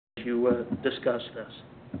you discuss this.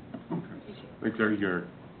 Okay. Thanks, Eric Garrett.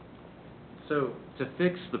 So, to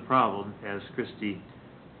fix the problem, as Christie,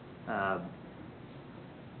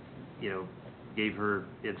 gave her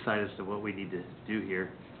insight as to what we need to do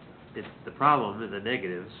here, the problem and the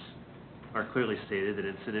negatives are clearly stated that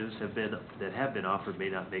incentives that have been offered may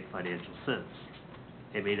not make financial sense.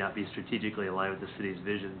 They may not be strategically aligned with the city's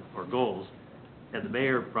vision or goals. And the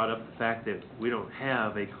mayor brought up the fact that we don't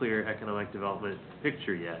have a clear economic development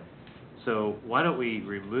picture yet. So why don't we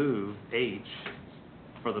remove H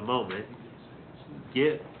for the moment,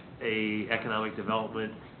 get a economic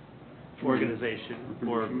development organization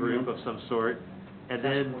or a group of some sort, and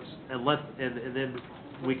then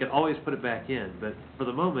we can always put it back in. But for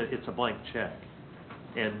the moment, it's a blank check,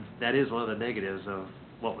 and that is one of the negatives of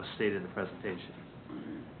what was stated in the presentation.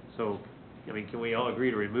 So, I mean, can we all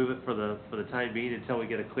agree to remove it for the time being until we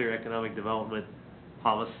get a clear economic development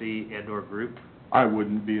policy and/or group? I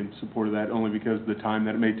wouldn't be in support of that, only because of the time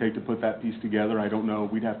that it may take to put that piece together. I don't know.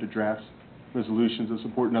 We'd have to draft resolutions of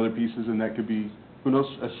support and other pieces, and that could be, who knows,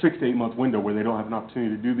 a 6 to 8 month window where they don't have an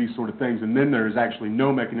opportunity to do these sort of things, and then there is actually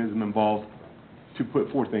no mechanism involved to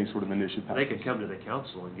put forth any sort of initiative. They could come to the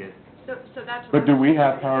council and get. So that's. But do we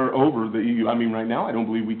have power over the EU? I mean, right now, I don't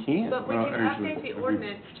believe we can. But we can update the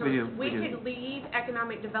ordinance We do. could leave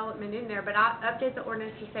economic development in there, but I'll update the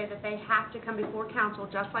ordinance to say that they have to come before council,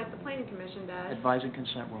 just like the planning commission does. Advise and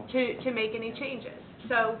consent rule. To make any changes.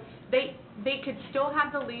 So they could still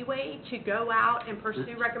have the leeway to go out and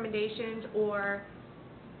pursue recommendations, or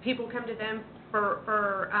people come to them for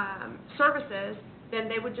services, then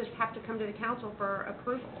they would just have to come to the council for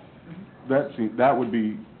approval. That would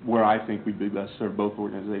be where I think we'd be best serve both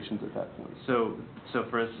organizations at that point. So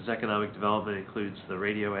for instance, economic development includes the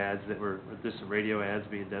radio ads there's some radio ads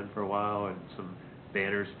being done for a while, and some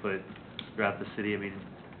banners put throughout the city. I mean,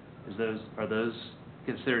 are those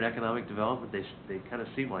considered economic development? They kind of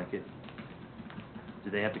seem like it. Do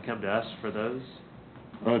they have to come to us for those?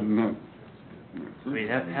 No. I mean,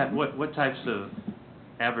 what types of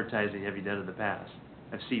advertising have you done in the past?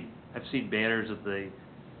 I've seen banners at the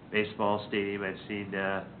baseball stadium. I've seen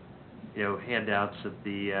handouts at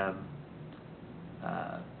the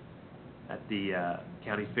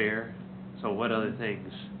county fair. So what other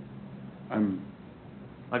things? I'm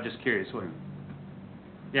just curious. What?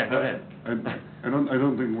 Yeah, go ahead. I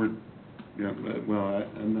don't think we're. Yeah. Well,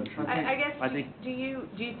 I'm not sure. I guess. Do you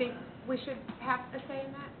think we should have a say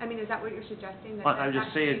in that? I mean, is that what you're suggesting? That I'm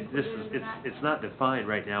just saying it's not defined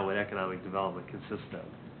right now what economic development consists of.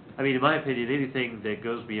 I mean, in my opinion, anything that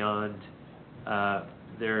goes beyond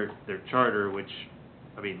their charter, which,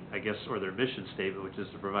 I mean, I guess, or their mission statement, which is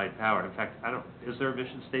to provide power. In fact, is there a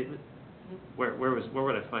mission statement? Where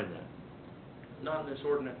would I find that? Not in this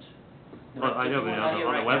ordinance. Well, I know, but on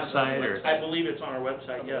the website, or? I believe it's on our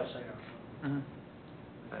website, yes.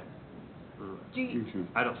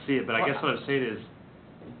 I don't see it, but I guess what I'm saying is,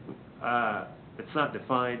 it's not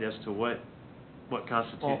defined as to what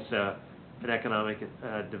constitutes an economic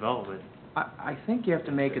development. I think you have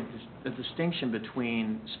to make a distinction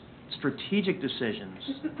between strategic decisions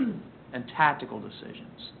and tactical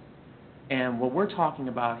decisions. And what we're talking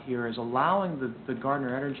about here is allowing the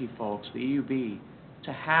Gardner Energy folks, the EUB,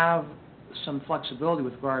 to have some flexibility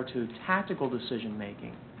with regard to tactical decision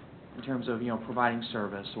making in terms of providing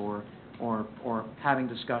service or having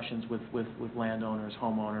discussions with landowners,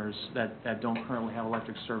 homeowners that don't currently have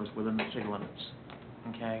electric service within the city limits.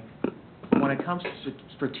 Okay? When it comes to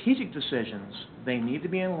strategic decisions, they need to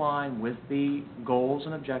be in line with the goals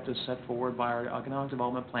and objectives set forward by our economic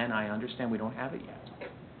development plan. I understand we don't have it yet.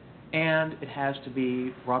 And it has to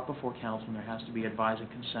be brought before council, and there has to be advise and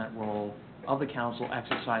consent role of the council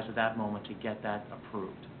exercised at that moment to get that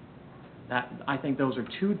approved. I think those are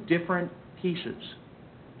two different pieces.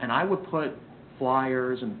 And I would put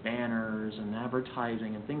flyers and banners and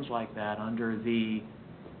advertising and things like that under the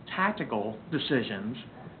tactical decisions.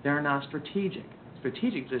 They're not strategic.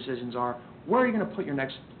 Strategic decisions are, where are you going to put your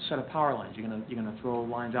next set of power lines? You're going to throw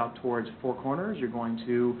lines out towards Four Corners. You're going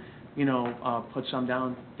to, put some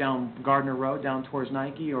down Gardner Road, down towards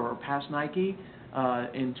Nike or past Nike,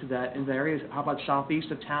 into the areas. How about southeast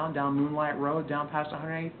of town, down Moonlight Road, down past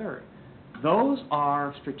 183rd? Those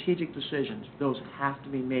are strategic decisions. Those have to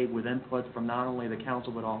be made with input from not only the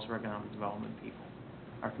council but also economic development people,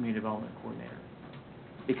 our community development coordinator.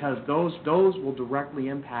 Because those will directly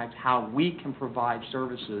impact how we can provide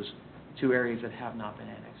services to areas that have not been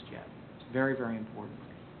annexed yet. It's very, very important.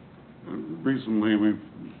 Recently, we've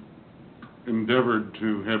endeavored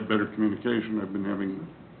to have better communication. I've been having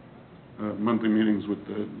monthly meetings with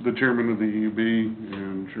the chairman of the EUB,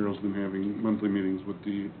 and Cheryl's been having monthly meetings with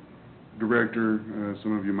the director,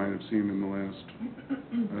 some of you might have seen in the last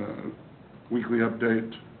weekly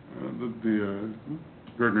update, the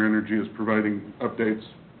Gardner Energy is providing updates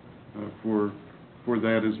for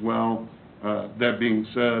that as well. That being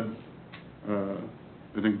said,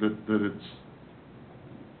 I think that it's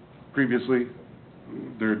previously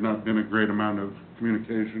there had not been a great amount of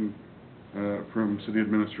communication from city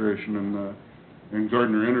administration and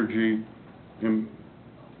Gardner Energy, and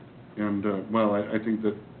well, I think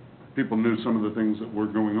that people knew some of the things that were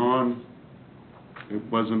going on. It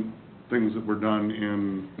wasn't things that were done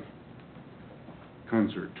in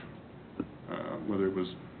concert, whether it was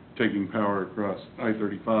taking power across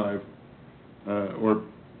I-35 or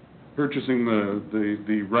purchasing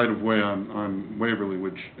the right-of-way on Waverly,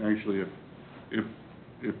 which actually, if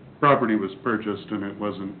property was purchased and it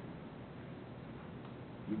wasn't,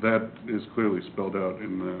 that is clearly spelled out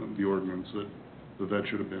in the ordinance that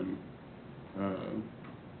should have been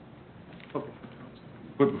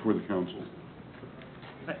put before the council.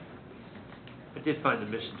 I did find the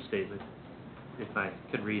mission statement, if I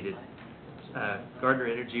could read it. Gardner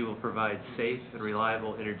Energy will provide safe and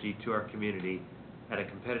reliable energy to our community at a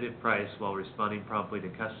competitive price while responding promptly to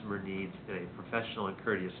customer needs in a professional and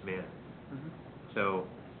courteous manner. Mhm. So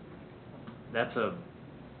that's a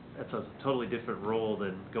totally different role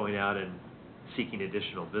than going out and seeking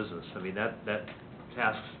additional business. I mean, that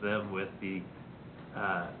tasks them with the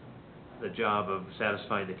job of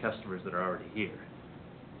satisfying the customers that are already here.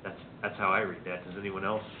 That's how I read that. Does anyone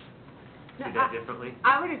else see that differently?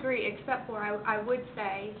 I would agree, except for I would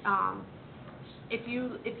say, if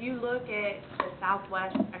you look at the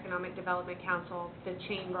Southwest Economic Development Council, the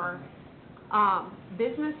chamber,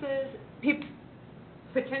 businesses,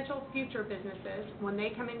 potential future businesses, when they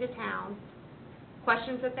come into town,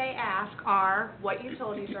 questions that they ask are what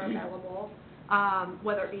utilities are available,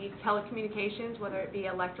 whether it be telecommunications, whether it be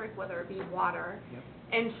electric, whether it be water. Yep.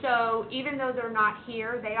 And so even though they're not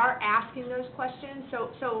here, they are asking those questions.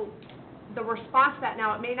 So the response to that,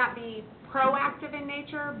 now, it may not be proactive in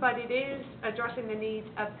nature, but it is addressing the needs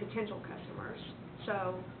of potential customers.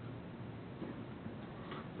 So,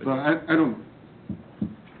 Well, I don't,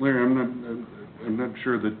 Larry, I'm not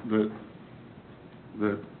sure that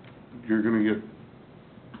you're going to get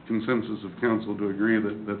consensus of council to agree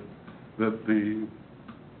that the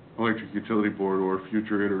Electric Utility Board or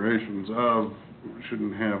future iterations of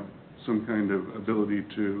shouldn't have some kind of ability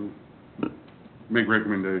to make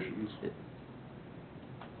recommendations.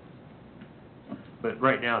 But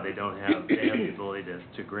right now, they don't have, they have the ability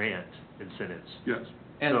to grant incentives. Yes.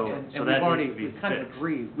 And So we've that needs already, to be we've kind of fixed.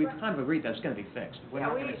 agreed that's gonna be fixed. We're Yeah,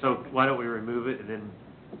 not we- gonna- So why don't we remove it and then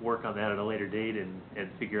work on that at a later date and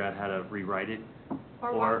figure out how to rewrite it?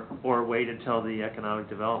 Or wait until the economic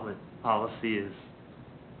development policy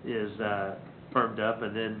is firmed up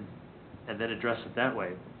and then address it that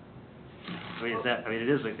way? I mean,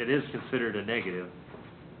 it is considered a negative.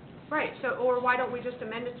 right, so, or why don't we just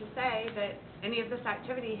amend it to say that any of this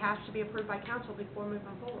activity has to be approved by council before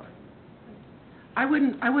moving forward? I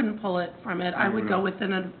wouldn't pull it from it. I would go No. with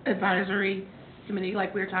an advisory committee,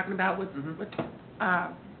 like we were talking about with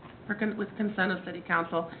consent of city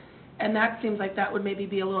council. And that seems like that would maybe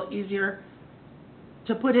be a little easier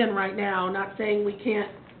to put in right now, not saying we can't,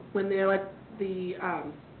 when the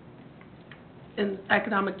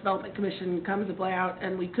Economic Development Commission comes to play out,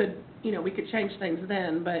 and we could change things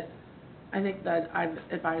then, but I think that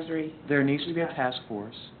advisory. There needs to be a task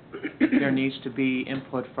force. There needs to be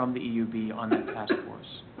input from the EUB on that task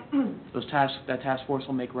force. That task force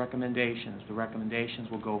will make recommendations. The recommendations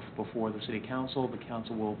will go before the city council. The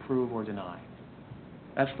council will approve or deny.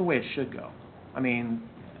 That's the way it should go. I mean,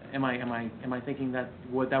 am I thinking that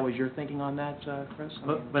was your thinking on that, Chris? I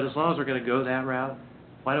mean, But as long as we're gonna go that route,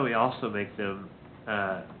 why don't we also make them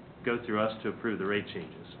go through us to approve the rate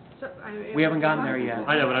changes? So, We haven't gotten there yet.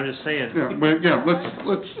 I know, but I'm just saying. Yeah, but, yeah,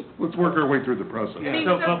 let's work our way through the process. I mean,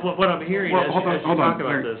 So, but what I'm hearing Well, as hold on, you hold on, talk about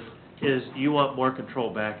Larry. this, is you want more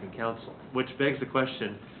control back in council, which begs the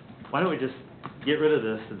question, why don't we just get rid of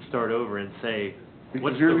this and start over and say, what's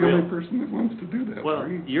Because the you're the only real? person that wants to do that, Well,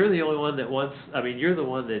 Larry. you're the only one that wants, you're the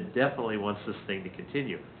one that definitely wants this thing to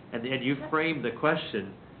continue. And you framed the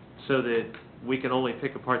question so that we can only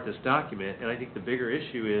pick apart this document, and I think the bigger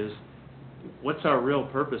issue is, what's our real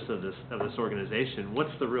purpose of this organization? What's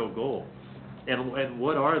the real goal? And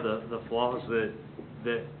what are the flaws that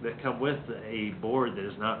come with a board that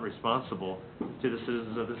is not responsible to the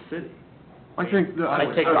citizens of the city? I think, that- I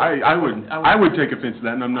take- I would take offense to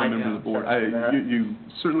that, and I'm not I a member of the board. know. You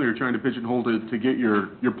certainly are trying to pigeonhole to get your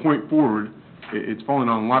point forward. It's falling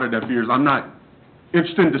on a lot of deaf ears. I'm not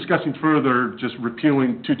interested in discussing further, just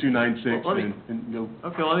repealing 2296 Well, let me- and, you know,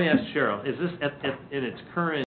 Okay, well, let me ask Cheryl, is this in its current